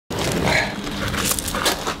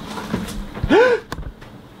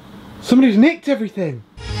Somebody's nicked everything.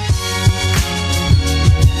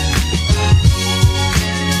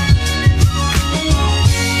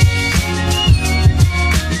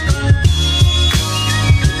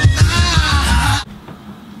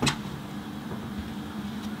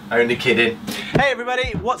 Only kidding. Hey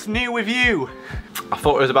everybody, what's new with you? I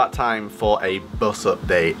thought it was about time for a bus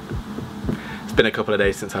update. It's been a couple of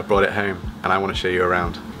days since I brought it home and I want to show you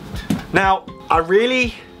around. Now, I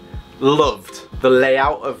really loved the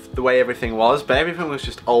layout of the way everything was, but everything was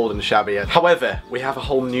just old and shabby. However, we have a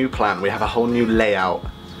whole new plan, we have a whole new layout,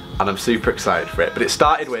 and I'm super excited for it. But it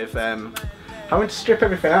started with having to strip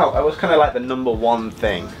everything out. That was kind of like the #1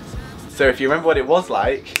 thing. So if you remember what it was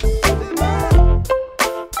like,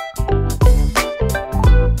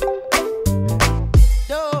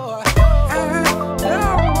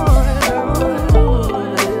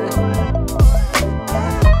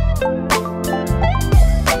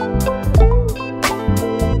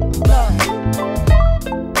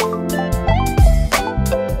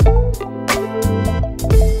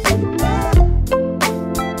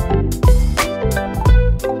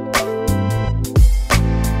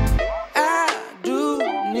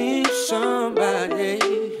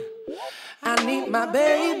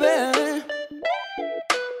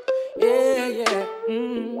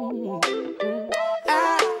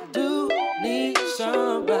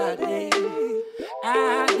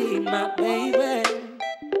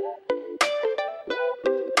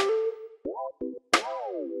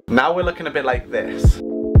 now we're looking a bit like this.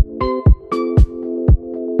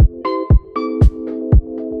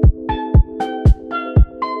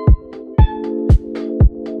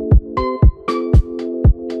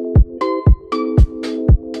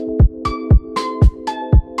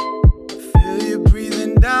 Feel you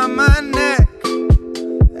breathing down my neck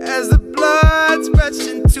as the blood stretched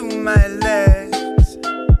into my legs,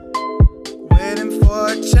 waiting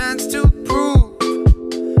for a chance to prove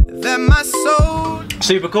that my soul.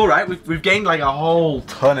 Super cool, right? We've gained like a whole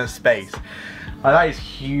ton of space. That is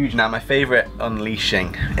huge now. My favorite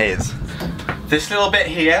unleashing is this little bit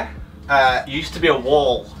here. Used to be a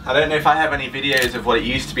wall. I don't know if I have any videos of what it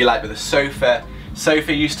used to be like, but the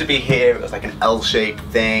sofa used to be here. It was like an L-shaped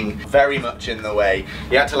thing, very much in the way.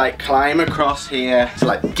 You had to like climb across here to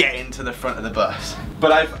like get into the front of the bus.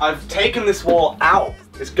 But I've taken this wall out.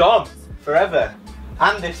 It's gone forever.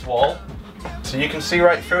 And this wall. So you can see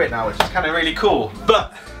right through it now, which is kind of really cool.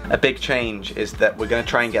 But a big change is that we're going to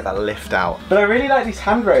try and get that lift out. But I really like these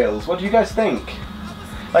handrails. What do you guys think?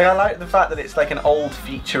 Like, I like the fact that it's like an old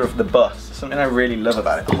feature of the bus. It's something I really love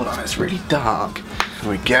about it. Hold on, it's really dark. There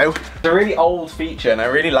we go. It's a really old feature and I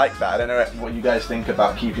really like that. I don't know what you guys think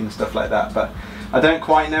about keeping stuff like that, but I don't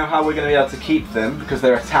quite know how we're going to be able to keep them because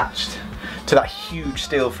they're attached to that huge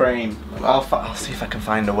steel frame. I'll see if I can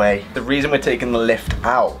find a way. The reason we're taking the lift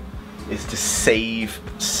out is to save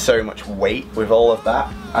so much weight with all of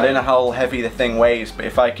that. I don't know how heavy the thing weighs, but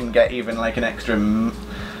if I can get even like an extra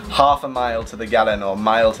half a mile to the gallon or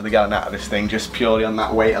mile to the gallon out of this thing just purely on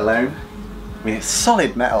that weight alone. I mean, it's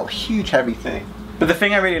solid metal, huge heavy thing. But the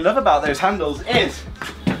thing I really love about those handles is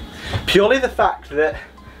purely the fact that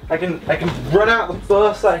I can run out the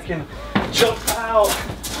bus, I can jump out,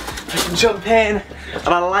 I can jump in, and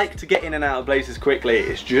I like to get in and out of places quickly.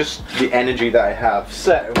 It's just the energy that I have.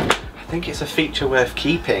 So I think it's a feature worth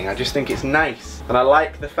keeping. I just think it's nice. And I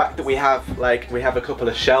like the fact that we have a couple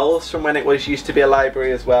of shelves from when it used to be a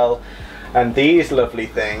library as well. And these lovely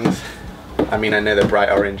things, I mean, I know they're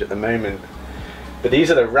bright orange at the moment, but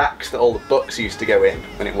these are the racks that all the books used to go in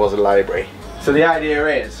when it was a library. So the idea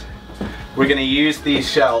is we're going to use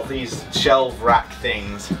these shelf rack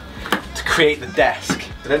things to create the desk.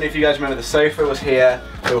 I don't know if you guys remember, the sofa was here,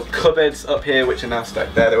 there were cupboards up here which are now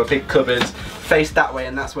stuck there, there were big cupboards faced that way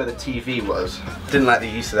and that's where the TV was. Didn't like the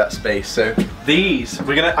use of that space, so these, I'm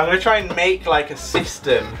gonna try and make like a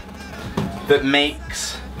system that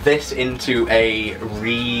makes this into a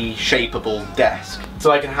reshapeable desk.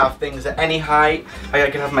 So I can have things at any height, like I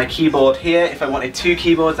can have my keyboard here, if I wanted 2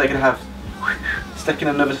 keyboards I can have,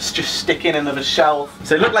 just stick in another shelf.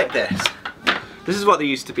 So it looked like this. This is what they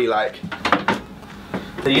used to be like.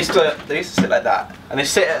 They used to sit like that, and they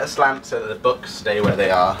sit at a slant so that the books stay where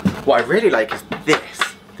they are. What I really like is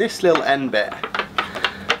this little end bit.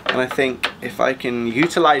 And I think if I can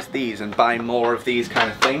utilize these and buy more of these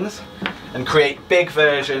kind of things, and create big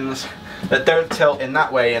versions that don't tilt in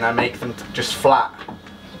that way and I make them just flat,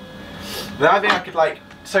 then I think I could like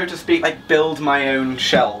so to speak, like build my own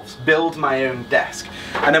shelves, build my own desk.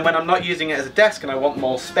 And then when I'm not using it as a desk and I want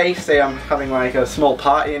more space, say I'm having like a small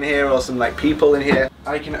party in here or some like people in here,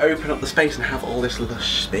 I can open up the space and have all this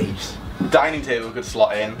lush space. Dining table could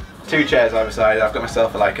slot in. 2 chairs either side. I've got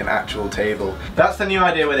myself like an actual table. That's the new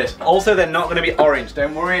idea with this. Also, they're not going to be orange.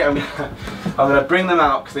 Don't worry. I'm going to bring them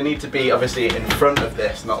out because they need to be obviously in front of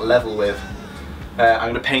this, not level with. I'm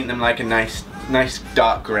going to paint them like a nice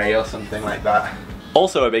dark grey or something like that.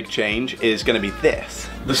 Also, a big change is going to be this.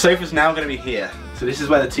 The sofa's now going to be here. So this is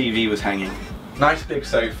where the TV was hanging. Nice big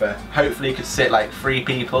sofa. Hopefully it could sit like 3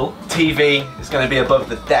 people. TV is going to be above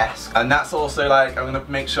the desk, and that's also like, I'm going to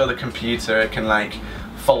make sure the computer can like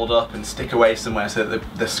fold up and stick away somewhere so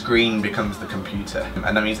that the screen becomes the computer.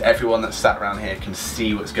 And that means everyone that's sat around here can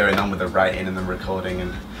see what's going on with the writing and the recording,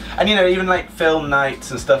 and you know, even like film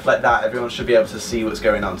nights and stuff like that, everyone should be able to see what's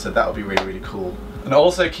going on, so that'll be really, really cool. And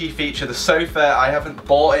also key feature, the sofa, I haven't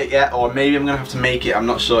bought it yet, or maybe I'm going to have to make it, I'm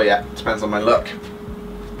not sure yet, depends on my luck.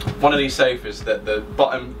 One of these sofas that the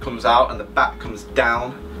bottom comes out and the back comes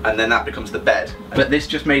down, and then that becomes the bed. But this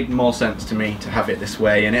just made more sense to me to have it this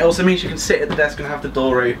way, and it also means you can sit at the desk and have the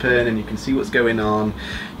door open and you can see what's going on.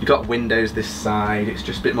 You've got windows this side, it's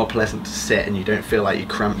just a bit more pleasant to sit and you don't feel like you're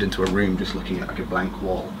cramped into a room just looking at like a blank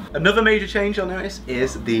wall. Another major change you'll notice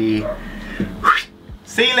is the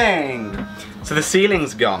ceiling. So the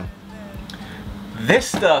ceiling's gone. This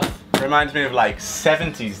stuff reminds me of like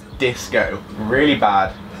 70s disco, really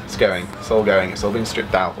bad. It's going, it's all going, it's all been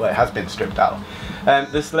stripped out. Well, it has been stripped out.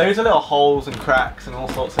 There's loads of little holes and cracks and all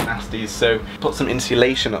sorts of nasties, so put some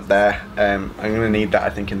insulation up there. I'm going to need that I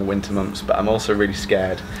think in the winter months, but I'm also really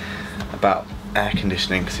scared about air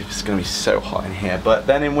conditioning because it's going to be so hot in here. But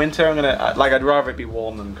then in winter I'm going to, like, I'd rather it be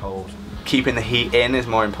warm than cold. Keeping the heat in is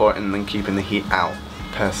more important than keeping the heat out,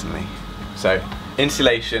 personally. So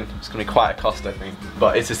insulation, it's going to be quite a cost I think,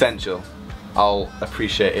 but it's essential. I'll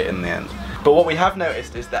appreciate it in the end. But what we have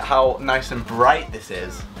noticed is that how nice and bright this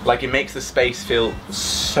is. Like, it makes the space feel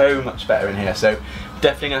so much better in here. So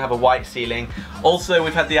definitely gonna have a white ceiling. Also,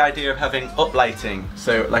 we've had the idea of having uplighting.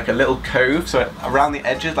 So like a little cove, so around the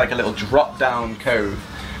edges, like a little drop down cove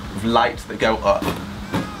with lights that go up.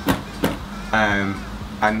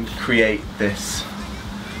 And create this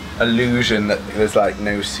illusion that there's like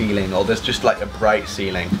no ceiling, or there's just like a bright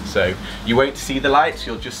ceiling. So you won't see the lights,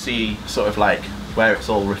 you'll just see sort of like where it's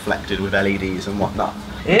all reflected with LEDs and whatnot.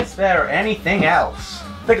 Is there anything else?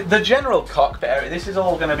 The general cockpit area, this is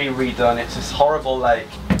all going to be redone. It's this horrible, like,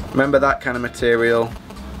 remember that kind of material?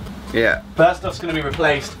 Yeah. That stuff's going to be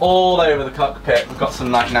replaced all over the cockpit. We've got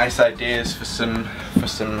some like nice ideas for some.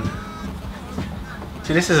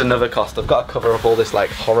 See, this is another cost. I've got to cover up all this like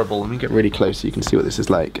horrible. Let me get really close so you can see what this is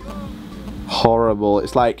like. Horrible.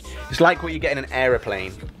 It's like what you get in an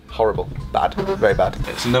aeroplane. Horrible, bad, very bad.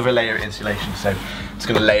 It's another layer of insulation, so it's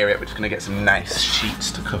going to layer it. We're just going to get some nice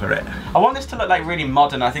sheets to cover it. I want this to look like really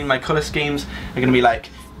modern. I think my colour schemes are going to be like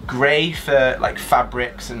grey for like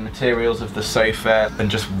fabrics and materials of the sofa,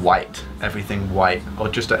 and just white, everything white, or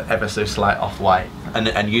just an ever so slight off-white,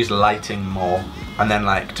 and use lighting more. And then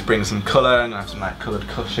like to bring some colour, and have some like coloured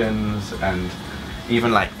cushions, and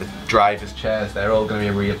even like the driver's chairs, they're all going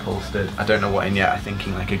to be reupholstered. I don't know what in yet. I'm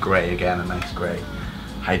thinking like a grey again, a nice grey.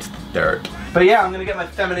 Hides the dirt. But yeah, I'm gonna get my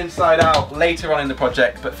feminine side out later on in the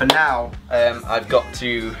project, but for now, I've got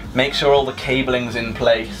to make sure all the cabling's in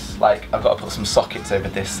place. Like, I've got to put some sockets over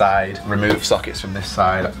this side, remove sockets from this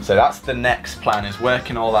side. So that's the next plan, is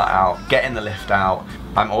working all that out, getting the lift out.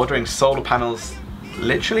 I'm ordering solar panels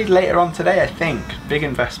literally later on today, I think. Big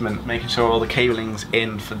investment, making sure all the cabling's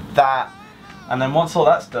in for that. And then once all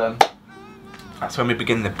that's done, that's when we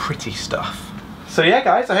begin the pretty stuff. So yeah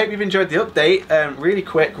guys, I hope you've enjoyed the update. Really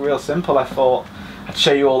quick, real simple. I thought I'd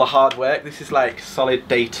show you all the hard work. This is like solid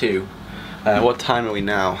day 2. What time are we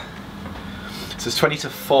now? So it's 20 to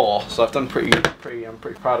 4, so I've done I'm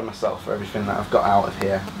pretty proud of myself for everything that I've got out of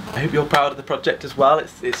here. I hope you're proud of the project as well.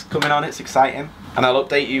 It's coming on, it's exciting. And I'll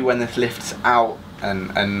update you when this lift's out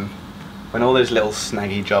and when all those little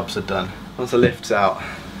snaggy jobs are done. Once the lift's out,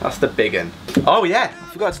 that's the big one. Oh yeah, I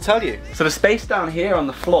forgot to tell you. So the space down here on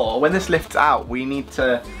the floor, when this lift's out, we need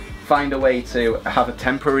to find a way to have a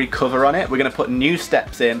temporary cover on it. We're gonna put new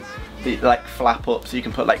steps in, that like flap up, so you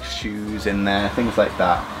can put like shoes in there, things like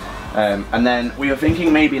that. And then we were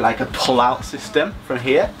thinking maybe like a pull-out system from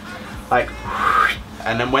here, like,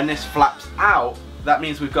 and then when this flaps out, that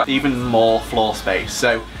means we've got even more floor space.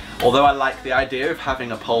 So although I like the idea of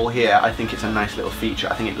having a pole here, I think it's a nice little feature.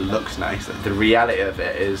 I think it looks nice. The reality of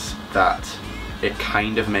it is that it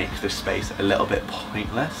kind of makes this space a little bit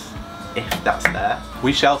pointless, if that's there.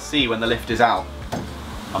 We shall see when the lift is out.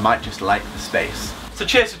 I might just like the space. So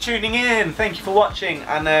cheers for tuning in, thank you for watching,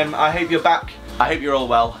 and I hope you're back. I hope you're all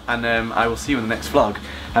well, and I will see you in the next vlog.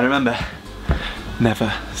 And remember,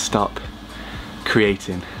 never stop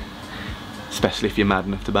creating, especially if you're mad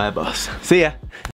enough to buy a bus. See ya!